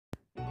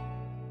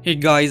Hey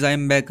guys, I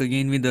am back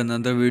again with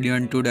another video,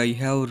 and today I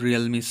have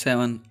realme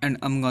 7 and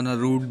I'm gonna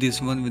root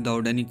this one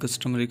without any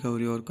custom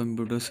recovery or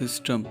computer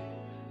system.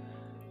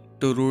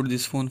 To root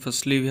this phone,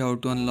 firstly we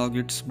have to unlock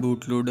its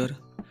bootloader.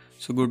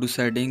 So go to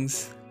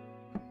settings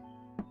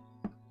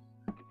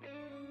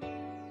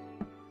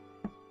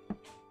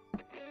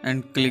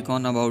and click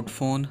on about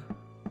phone,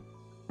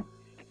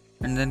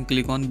 and then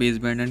click on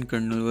baseband and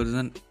kernel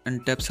version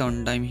and tap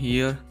 7 times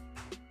here.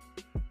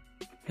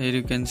 Here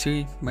you can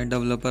see my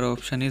developer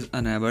option is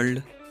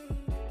enabled.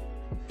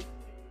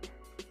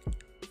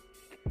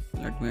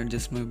 Let me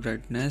adjust my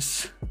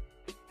brightness.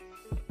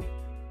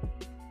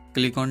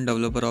 Click on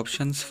developer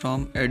options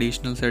from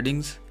additional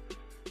settings,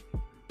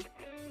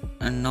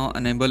 and now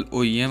enable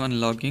OEM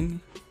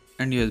unlocking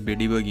and USB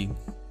debugging.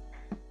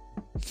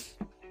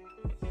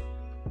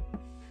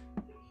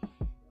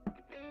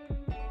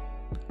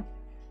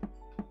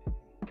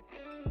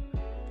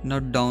 Now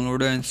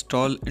download and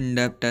install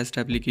indepth test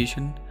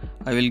application.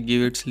 I will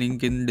give its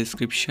link in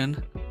description,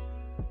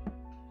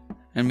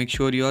 and make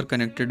sure you are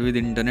connected with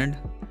internet.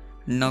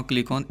 Now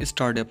click on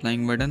start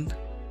applying button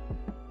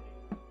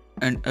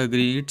and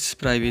agree its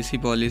privacy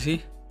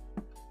policy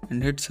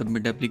and hit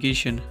submit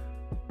application.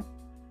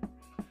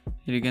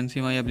 Here you can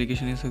see my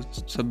application is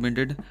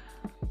submitted,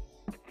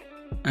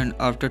 and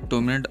after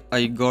 2 minutes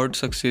I got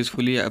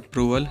successfully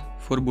approval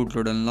for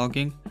bootloader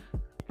unlocking.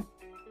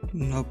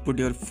 Now put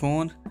your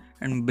phone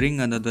and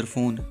bring another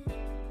phone.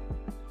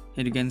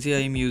 Here you can see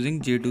I am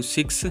using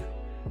J26,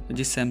 which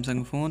is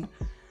Samsung phone,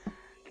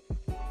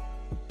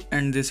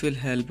 and this will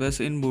help us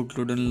in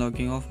bootloader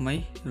unlocking of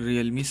my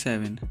realme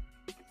 7.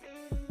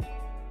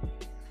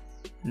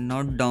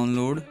 Now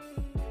download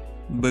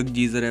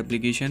buggeaser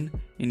application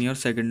in your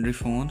secondary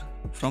phone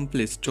from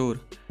Play Store,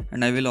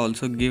 and I will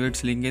also give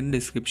its link in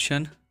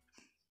description.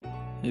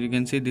 Here you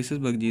can see this is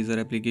buggeaser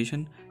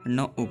application, and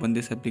now open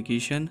this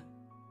application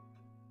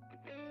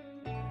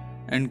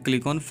and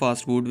click on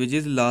fastboot, which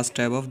is last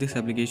tab of this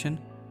application.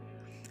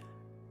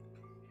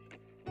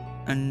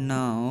 And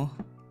now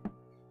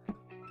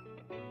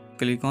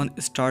click on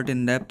start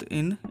indepth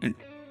in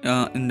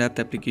indepth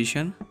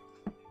application,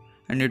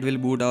 and it will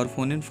boot our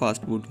phone in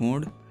fast boot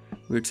mode.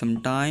 Wait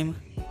some time.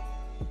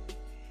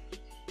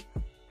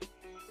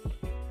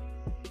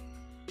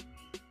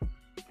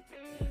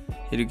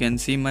 Here you can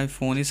see my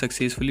phone is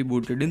successfully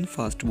booted in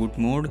fast boot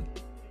mode.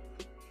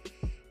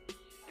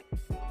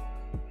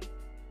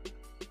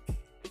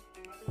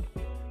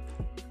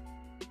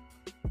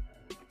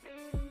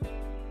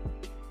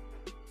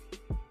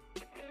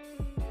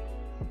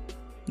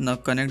 Now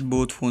connect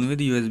both phones with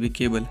USB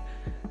cable,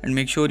 and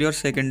make sure your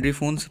secondary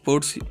phone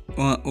supports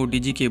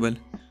OTG cable.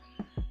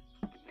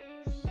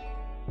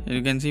 Here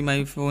you can see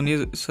my phone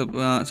is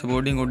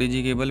supporting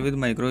OTG cable with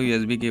micro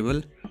USB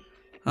cable.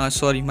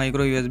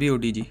 Micro USB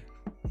OTG.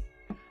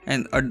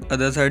 And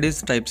other side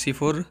is Type C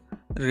for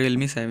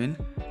realme 7,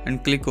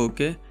 and click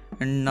OK.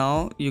 And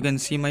now you can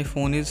see my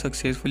phone is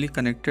successfully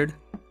connected.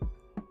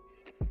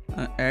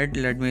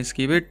 Let me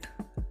skip it.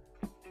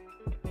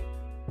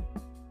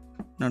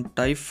 Now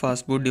type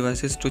fastboot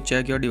devices to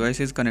check your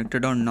device is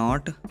connected or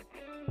not.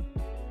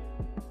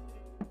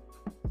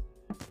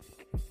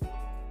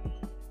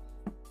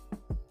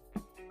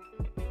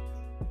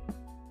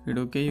 Hit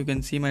OK. You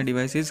can see my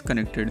device is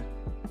connected.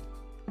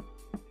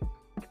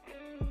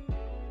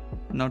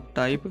 Now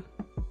type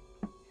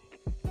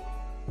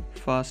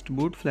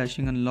fastboot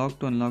flashing unlock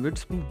to unlock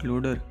its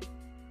bootloader.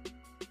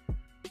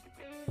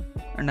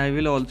 And I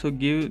will also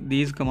give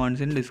these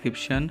commands in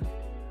description.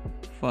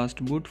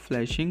 Fastboot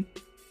flashing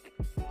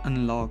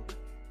unlock,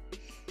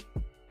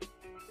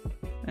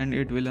 and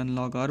it will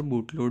unlock our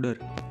bootloader.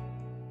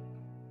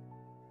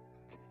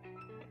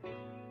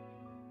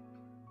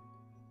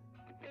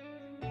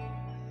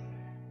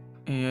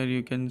 Here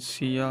you can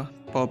see a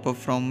pop-up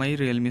from my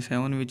realme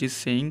 7, which is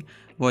saying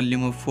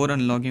volume up for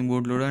unlocking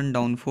bootloader and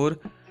down for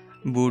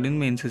boot in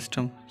main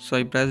system. So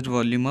I pressed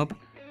volume up,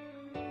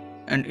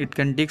 and it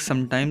can take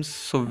some time,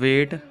 so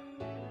wait.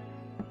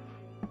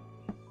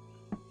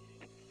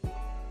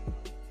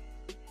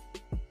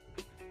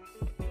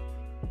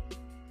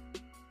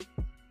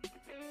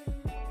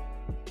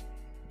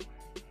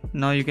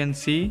 Now you can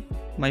see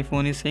my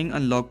phone is saying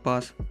unlock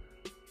pass.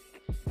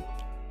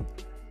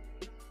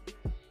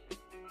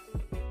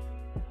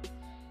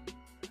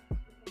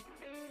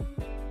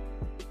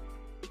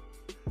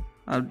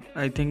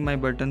 I think my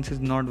buttons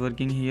is not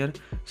working here,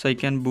 so I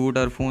can boot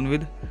our phone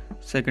with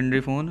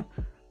secondary phone.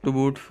 To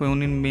boot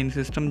phone in main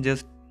system,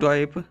 just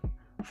type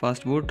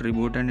fastboot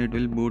reboot, and it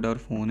will boot our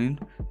phone in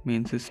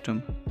main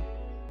system.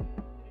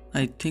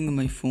 I think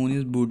my phone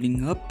is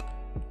booting up.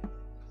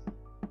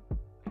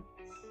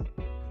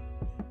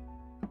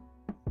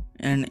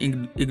 And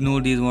ignore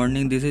these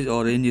warning. This is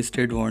orange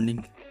state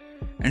warning,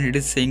 and it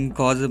is saying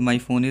cause my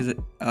phone is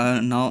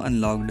now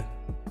unlocked.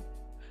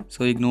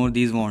 So ignore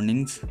these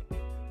warnings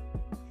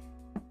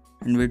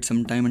and wait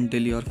some time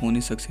until your phone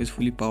is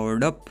successfully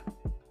powered up.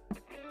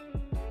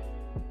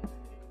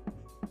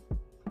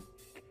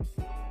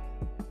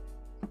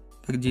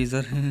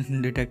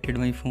 Buggeaser detected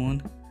my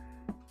phone.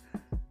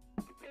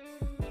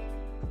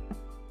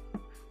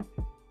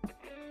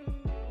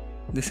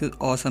 This is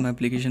awesome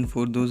application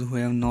for those who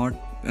have not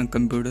a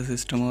computer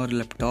system or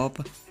laptop.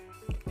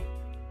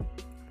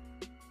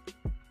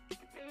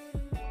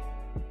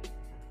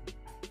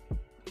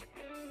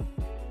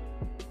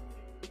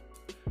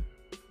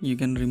 You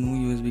can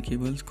remove USB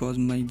cables cause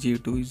my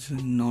J2 is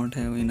not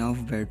have enough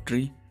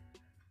battery.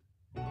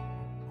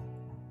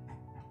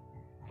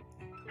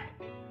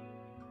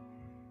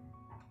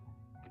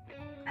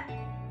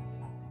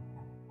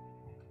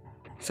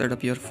 Set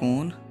up your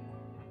phone,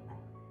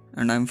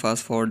 and I'm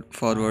fast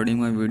forwarding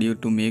my video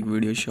to make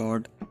video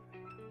short.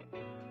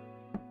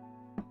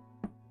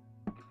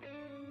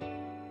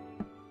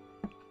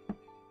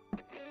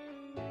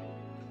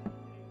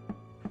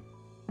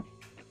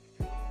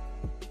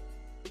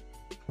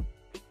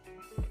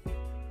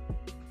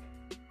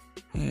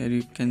 Here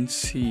you can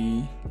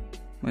see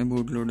my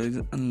bootloader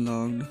is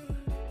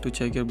unlocked. To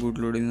check your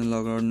bootloader is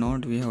unlocked or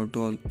not, we have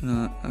to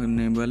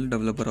enable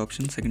developer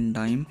option second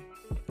time.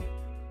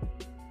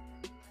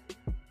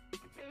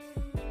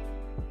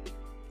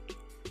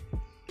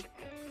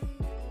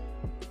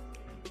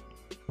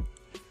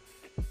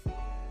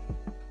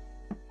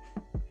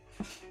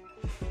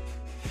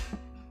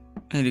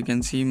 Here you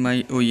can see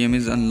my OEM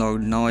is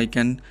unlocked. Now I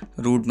can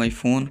root my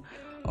phone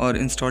or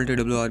install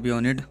TWRP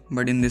on it,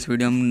 but in this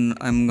video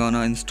I'm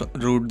gonna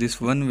root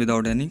this one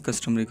without any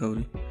custom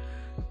recovery.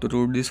 To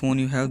root this phone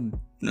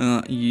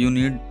you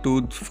need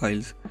 2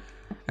 files,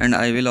 and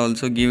I will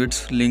also give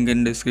its link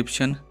in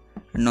description.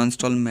 And now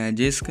install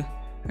Magisk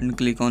and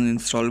click on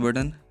install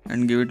button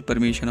and give it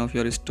permission of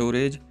your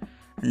storage,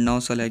 and now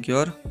select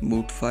your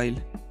boot file.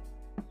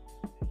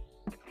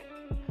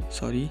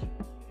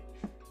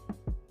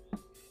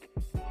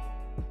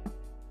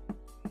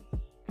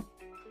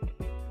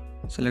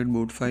 Select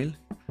boot file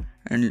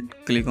and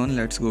click on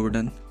let's go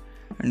button,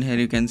 and here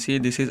you can see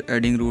this is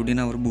adding root in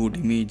our boot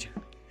image.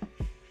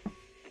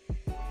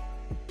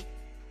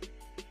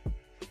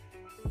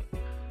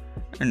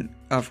 And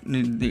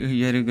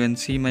here you can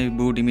see my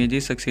boot image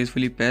is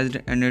successfully patched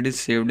and it is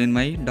saved in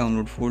my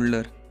download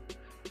folder.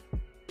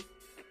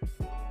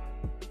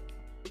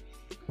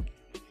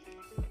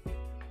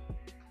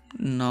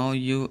 Now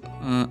you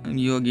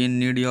again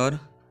need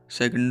your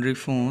secondary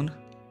phone.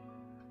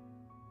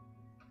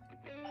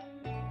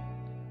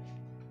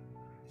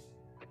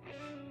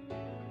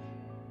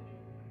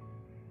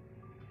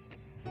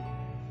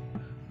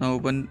 Now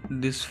open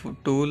this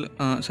tool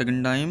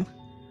second time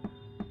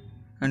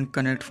and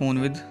connect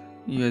phone with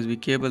USB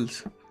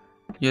cables,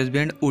 USB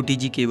and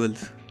OTG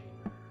cables.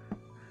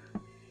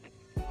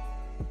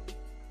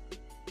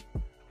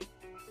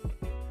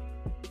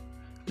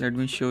 Let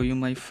me show you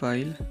my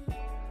file.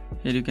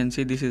 Here you can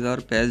see this is our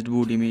patched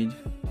boot image,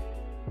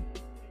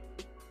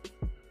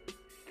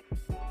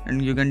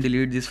 and you can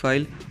delete this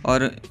file,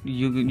 or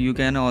you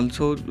can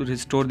also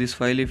restore this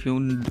file if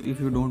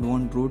you don't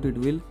want root. It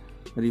will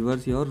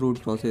reverse your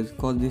root process,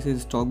 cause this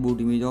is stock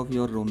boot image of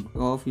your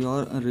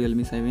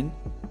realme 7.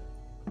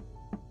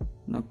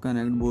 Now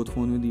connect both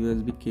phone with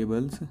USB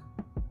cables.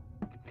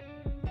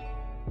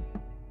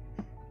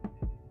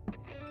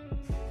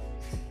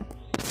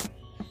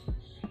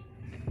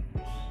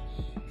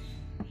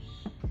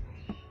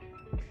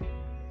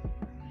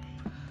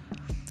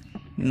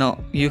 Now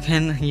you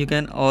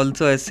can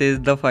also access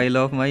the file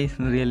of my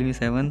realme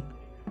 7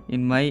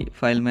 in my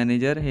file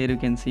manager. Here you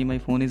can see my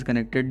phone is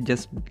connected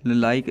just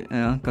like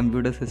a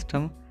computer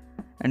system,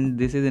 and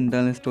this is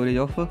internal storage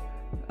of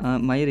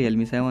my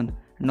realme 7.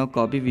 Now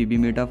copy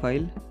vbmeta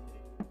file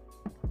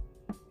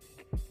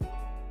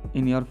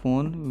in your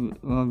phone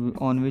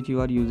on which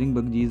you are using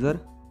Buggeezer,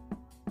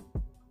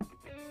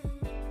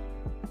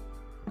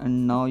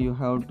 and now you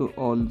have to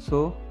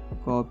also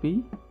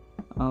copy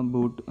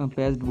a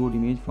patched boot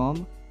image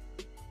from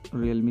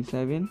realme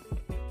 7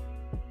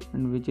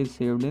 and which is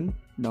saved in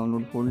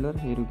download folder.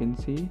 Here you can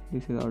see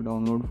this is our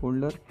download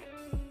folder.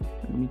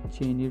 Let me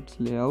change its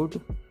layout.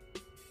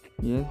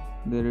 Yes,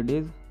 there it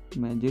is,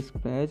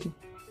 Magisk patch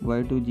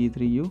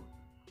Y2G3U,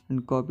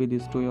 and copy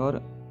this to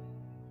your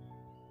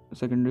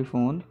secondary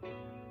phone.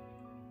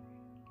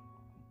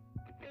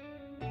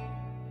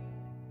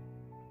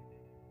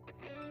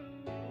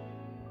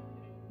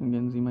 You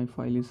can see my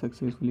file is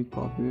successfully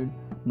copied.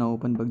 Now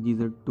open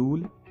Buggeezer tool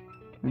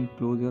and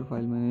close your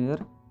file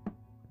manager.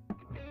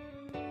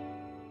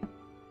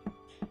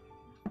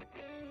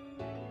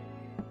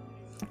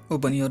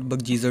 Open your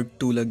Buggeezer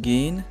tool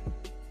again,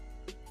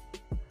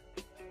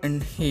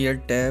 and here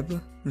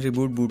tab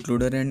reboot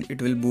bootloader, and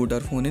it will boot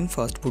our phone in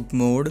fastboot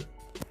mode.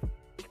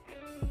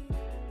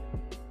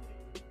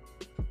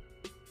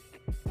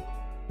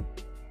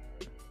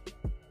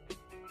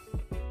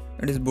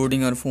 It is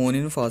booting our phone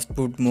in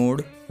fastboot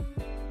mode.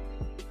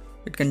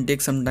 It can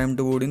take some time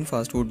to boot in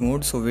fastboot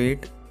mode, so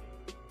wait.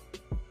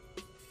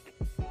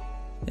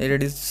 Here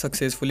it is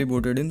successfully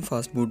booted in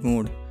fastboot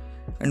mode,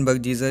 and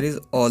Buggeezer is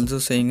also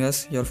saying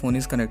us your phone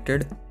is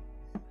connected.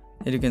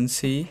 Here you can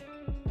see,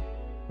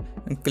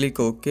 and click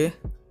OK.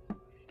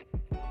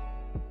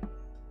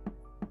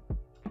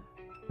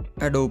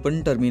 Add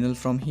open terminal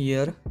from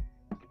here.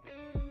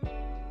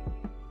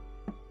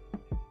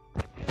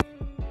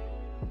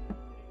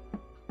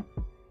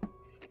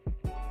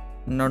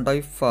 Now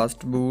type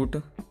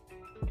fastboot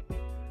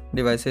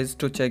devices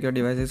to check your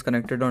device is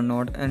connected or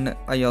not, and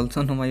I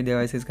also know my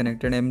device is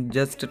connected. I'm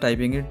just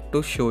typing it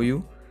to show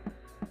you.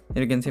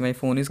 Here you can see my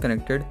phone is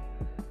connected.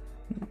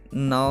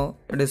 Now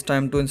it is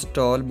time to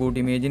install boot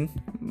image in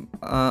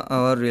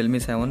our realme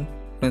 7.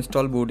 To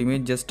install boot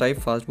image, just type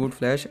fastboot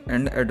flash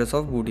and address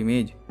of boot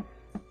image.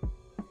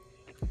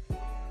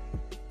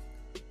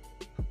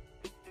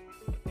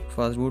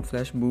 Fastboot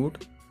flash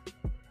boot,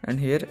 and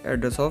here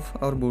address of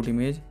our boot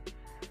image.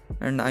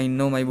 And I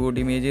know my boot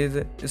image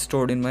is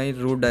stored in my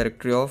root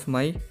directory of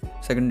my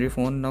secondary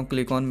phone. Now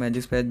click on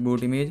magic flash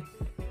boot image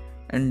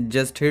and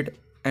just hit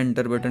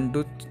enter button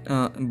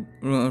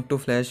to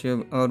flash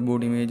our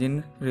boot image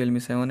in realme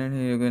 7. And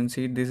here you can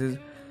see this is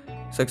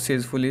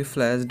successfully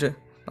flashed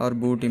our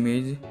boot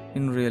image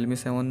in realme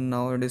 7.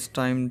 Now it is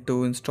time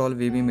to install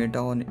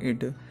vbmeta on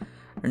it,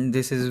 and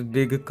this is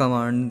big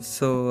command,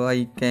 so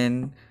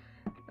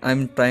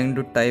I'm trying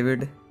to type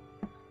it.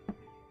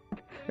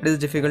 It is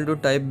difficult to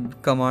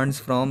type commands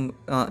from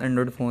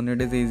Android phone.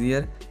 It is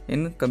easier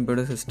in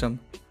computer system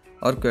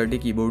or QWERTY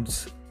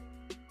keyboards.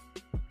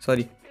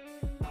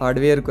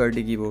 Hardware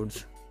QWERTY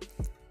keyboards.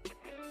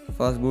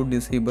 Fastboot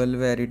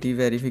disable-verity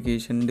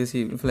verification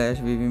flash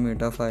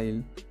vbmeta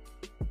file.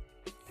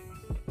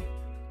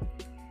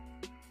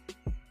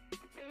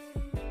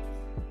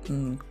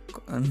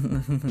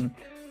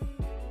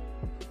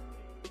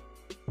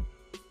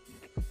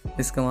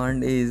 This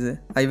command is,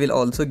 I will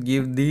also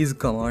give these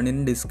command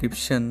in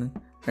description,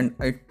 and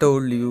I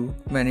told you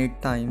many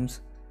times.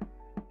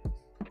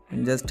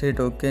 And just hit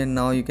OK.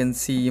 Now you can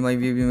see my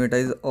vbmeta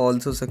is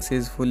also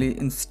successfully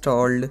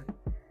installed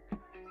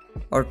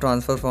or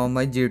transferred from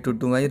my J2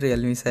 to my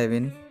realme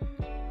 7.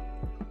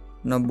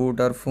 Now boot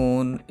our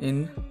phone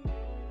in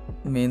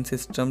main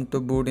system. To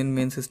boot in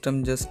main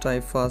system, just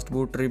type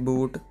fastboot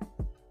reboot.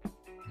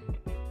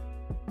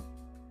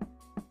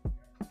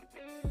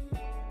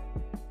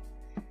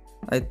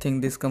 I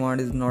think this command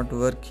is not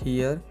work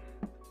here.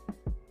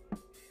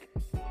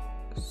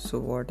 So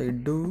what I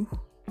do?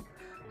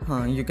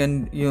 You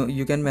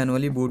can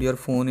manually boot your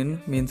phone in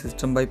main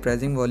system by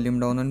pressing volume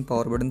down and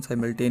power button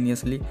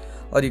simultaneously,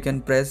 or you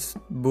can press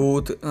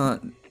both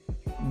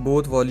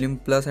volume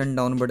plus and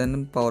down button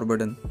and power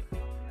button.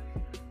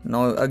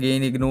 Now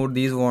again ignore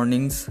these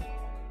warnings.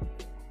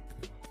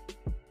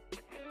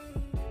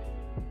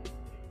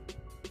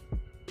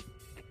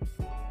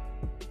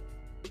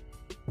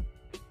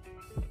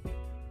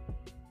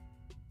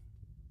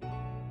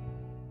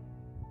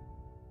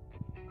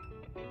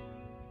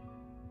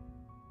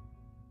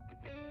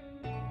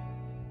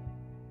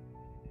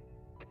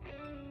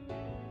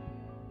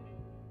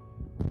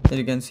 Here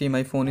you can see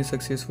my phone is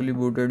successfully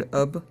booted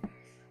up,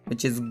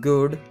 which is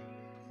good.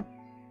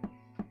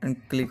 And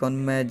click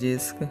on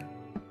magic.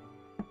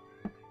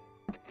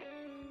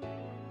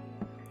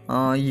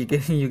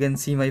 You can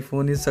see my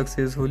phone is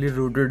successfully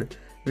rooted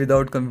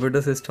without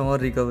computer system or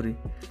recovery.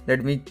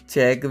 Let me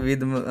check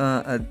with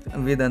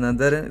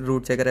another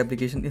root checker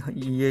application.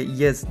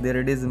 Yes, there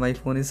it is. My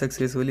phone is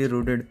successfully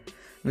rooted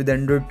with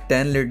Android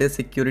 10 latest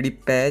security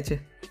patch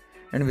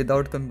and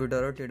without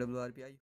computer or TWRP.